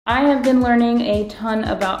I have been learning a ton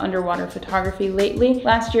about underwater photography lately.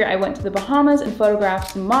 Last year I went to the Bahamas and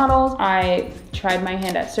photographed some models. I tried my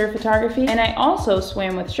hand at surf photography, and I also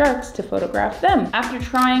swam with sharks to photograph them. After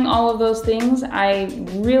trying all of those things, I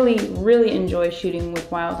really enjoy shooting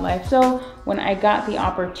with wildlife. So when I got the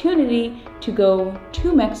opportunity to go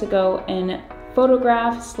to Mexico and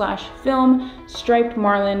photograph/film striped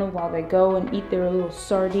marlin while they go and eat their little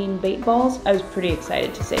sardine bait balls, I was pretty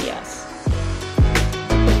excited to say yes.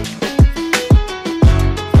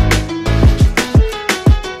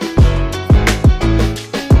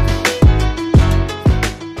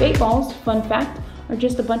 Bait balls, fun fact, are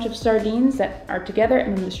just a bunch of sardines that are together,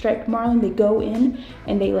 and then the striped marlin, they go in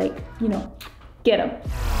and they, like, you know, get them.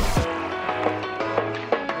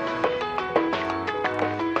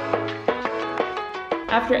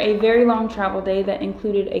 After a very long travel day that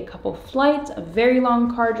included a couple flights, a very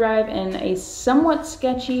long car drive, and a somewhat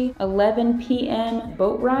sketchy 11 p.m.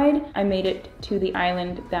 boat ride, I made it to the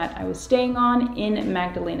island that I was staying on in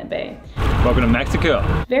Magdelena Bay. Welcome to Mexico.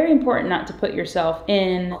 Very important not to put yourself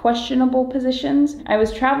in questionable positions. I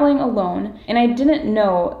was traveling alone, and I didn't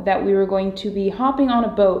know that we were going to be hopping on a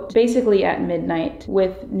boat basically at midnight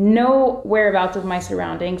with no whereabouts of my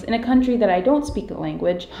surroundings in a country that I don't speak the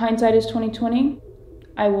language. Hindsight is 2020.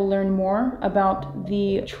 I will learn more about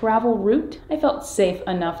the travel route. I felt safe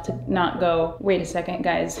enough to not go, wait a second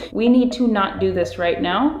guys, we need to not do this right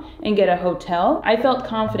now and get a hotel. I felt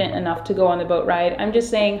confident enough to go on the boat ride. I'm just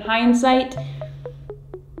saying, hindsight,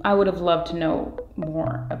 I would have loved to know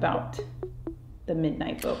more about the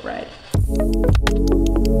midnight boat ride.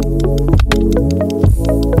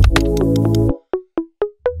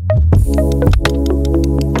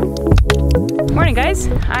 Morning guys,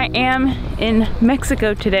 I am in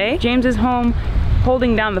Mexico today. James is home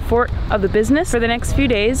holding down the fort of the business. For the next few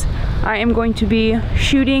days, I am going to be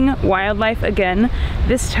shooting wildlife again.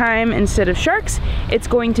 This time, instead of sharks, it's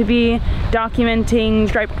going to be documenting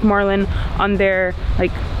striped marlin on their,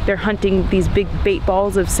 like, they're hunting these big bait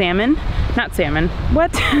balls of salmon. Not salmon,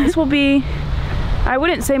 what? This will be, I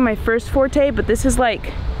wouldn't say my first forte, but this is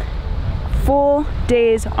like full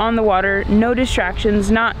days on the water, no distractions,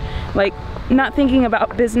 not thinking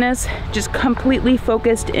about business, just completely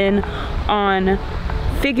focused in on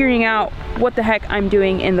figuring out what the heck I'm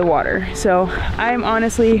doing in the water. So I'm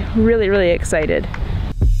honestly really excited.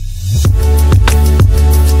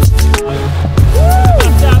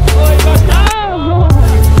 Oh!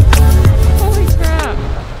 Holy crap!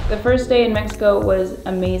 The first day in Mexico was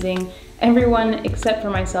amazing. Everyone except for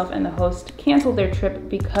myself and the host canceled their trip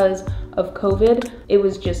because of COVID. It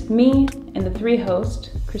was just me and the three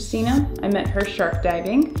hosts. Christina, I met her shark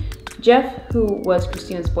diving. Jeff, who was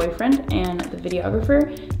Christina's boyfriend and the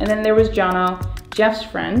videographer. And then there was Jono, Jeff's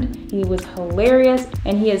friend. He was hilarious,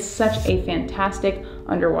 and he is such a fantastic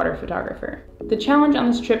underwater photographer. The challenge on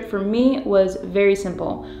this trip for me was very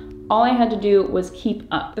simple. All I had to do was keep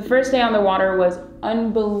up. The first day on the water was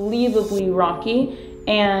unbelievably rocky,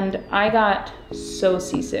 and I got so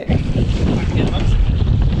seasick.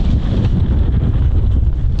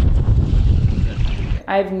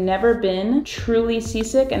 I've never been truly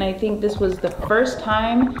seasick, and I think this was the first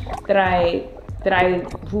time that I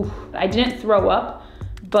didn't throw up,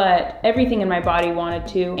 but everything in my body wanted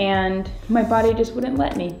to, and my body just wouldn't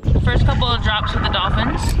let me. The first couple of drops with the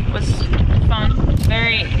dolphins was fun.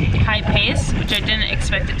 Very high pace, which I didn't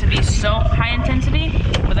expect it to be so high intensity,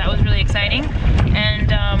 but that was really exciting. And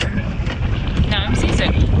now I'm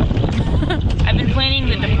seasick. I've been planning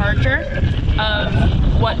the departure of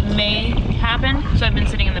what may happen, so I've been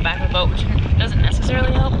sitting in the back of the boat, which doesn't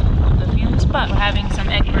necessarily help the fumes, but we're having some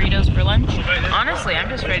egg burritos for lunch. Honestly, I'm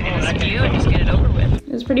just ready to spew and just get it over with.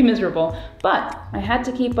 It was pretty miserable, but I had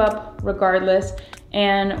to keep up regardless,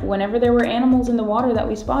 and whenever there were animals in the water that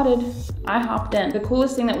we spotted, I hopped in. The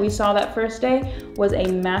coolest thing that we saw that first day was a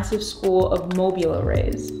massive school of Mobula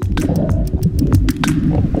Rays.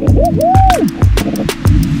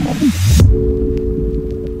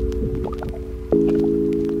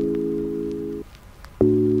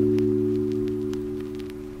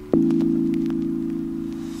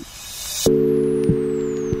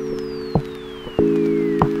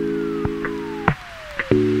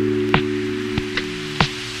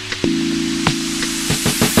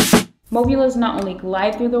 Mobulas not only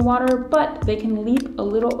glide through the water, but they can leap a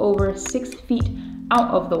little over 6 feet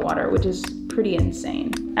out of the water, which is pretty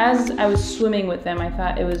insane. As I was swimming with them, I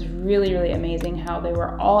thought it was really amazing how they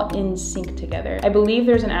were all in sync together. I believe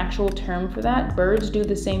there's an actual term for that. Birds do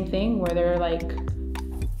the same thing where they're like,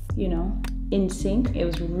 you know, in sync. It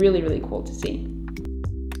was really cool to see.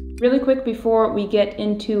 Really quick before we get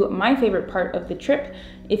into my favorite part of the trip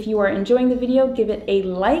If you are enjoying the video, give it a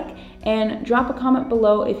like and drop a comment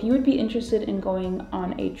below if you would be interested in going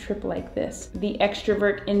on a trip like this. The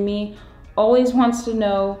extrovert in me always wants to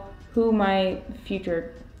know who my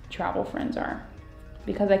future travel friends are,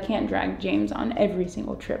 because I can't drag James on every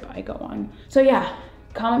single trip I go on. So yeah,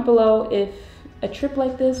 comment below if a trip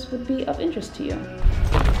like this would be of interest to you.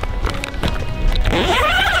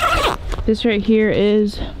 This right here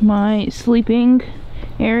is my sleeping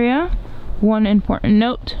area. One important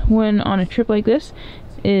note when on a trip like this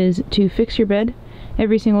is to fix your bed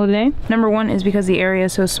every single day. Number one is because the area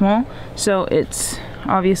is so small, so it's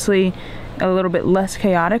obviously a little bit less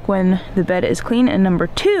chaotic when the bed is clean. And number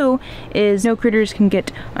two is no critters can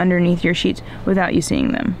get underneath your sheets without you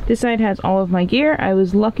seeing them. This side has all of my gear. I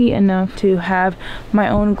was lucky enough to have my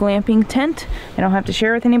own glamping tent. I don't have to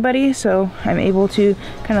share with anybody, so I'm able to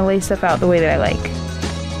kind of lay stuff out the way that I like.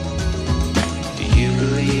 Do you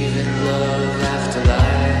believe in love after life?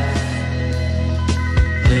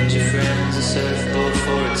 Lend your friends a surfboard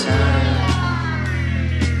for a time.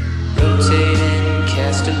 Rotating,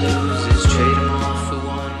 cast a losers, trade them off for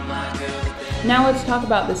one, my girl. Now let's talk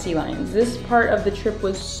about the sea lions. This part of the trip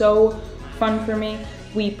was so fun for me.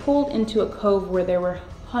 We pulled into a cove where there were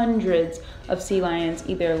hundreds of sea lions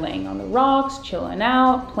either laying on the rocks, chilling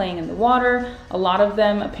out, playing in the water. A lot of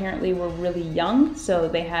them apparently were really young, so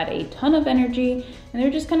they had a ton of energy and they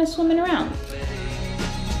were just kind of swimming around.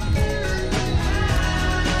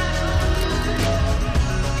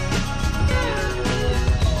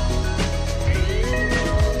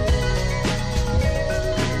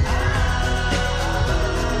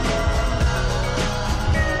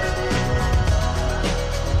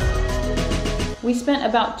 We spent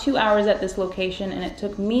about 2 hours at this location, and it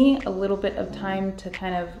took me a little bit of time to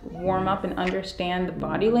kind of warm up and understand the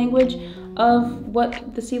body language of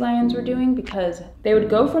what the sea lions were doing, because they would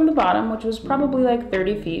go from the bottom, which was probably like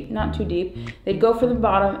 30 feet, not too deep. They'd go for the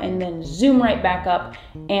bottom and then zoom right back up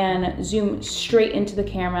and zoom straight into the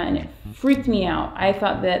camera, and it freaked me out. I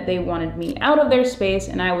thought that they wanted me out of their space,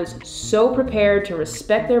 and I was so prepared to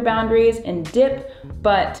respect their boundaries and dip,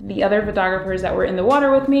 but the other photographers that were in the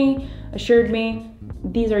water with me assured me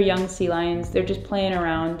these are young sea lions, they're just playing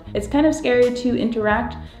around. It's kind of scary to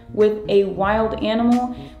interact with a wild animal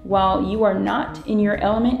while you are not in your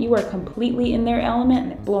element. You are completely in their element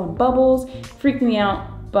and they're blowing bubbles. It freaked me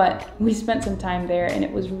out, but we spent some time there and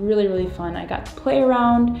it was really, really fun. I got to play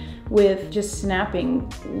around with just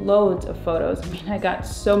snapping loads of photos. I mean, I got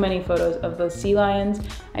so many photos of those sea lions.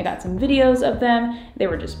 I got some videos of them. They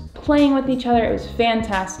were just playing with each other. It was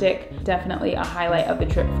fantastic. Definitely a highlight of the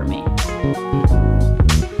trip for me.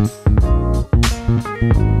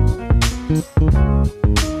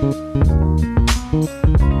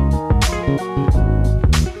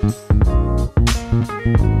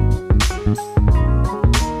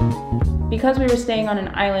 Because we were staying on an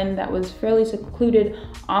island that was fairly secluded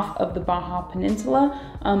off of the Baja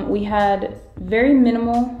Peninsula, we had very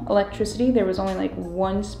minimal electricity. There was only like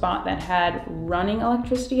one spot that had running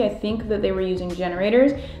electricity. I think that they were using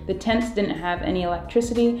generators. The tents didn't have any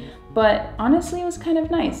electricity, but honestly, it was kind of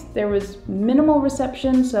nice. There was minimal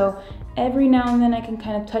reception, so every now and then I can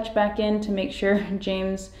kind of touch back in to make sure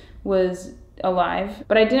James was alive,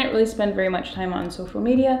 but I didn't really spend very much time on social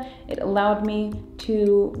media. It allowed me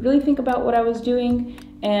to really think about what I was doing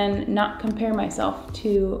and not compare myself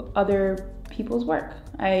to other people's work.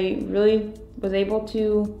 I really was able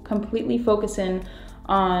to completely focus in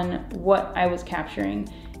on what I was capturing.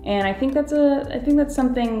 And I think that's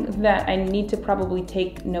something that I need to probably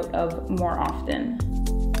take note of more often.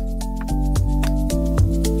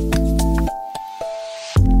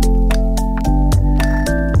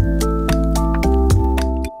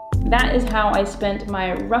 That is how I spent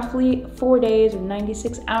my roughly 4 days or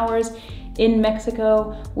 96 hours in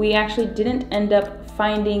Mexico. We actually didn't end up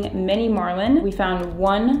finding many marlin. We found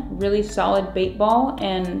one really solid bait ball,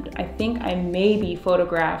 and I think I maybe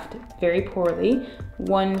photographed very poorly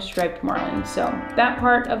one striped marlin. So that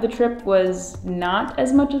part of the trip was not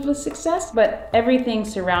as much of a success, but everything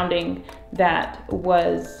surrounding that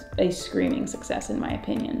was a screaming success in my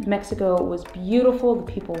opinion. Mexico was beautiful,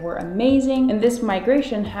 the people were amazing, and this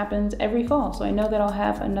migration happens every fall, so I know that I'll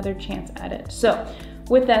have another chance at it. So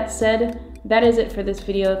with that said, that is it for this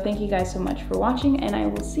video. Thank you guys so much for watching, and I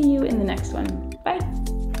will see you in the next one. Bye.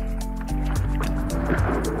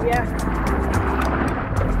 Yeah.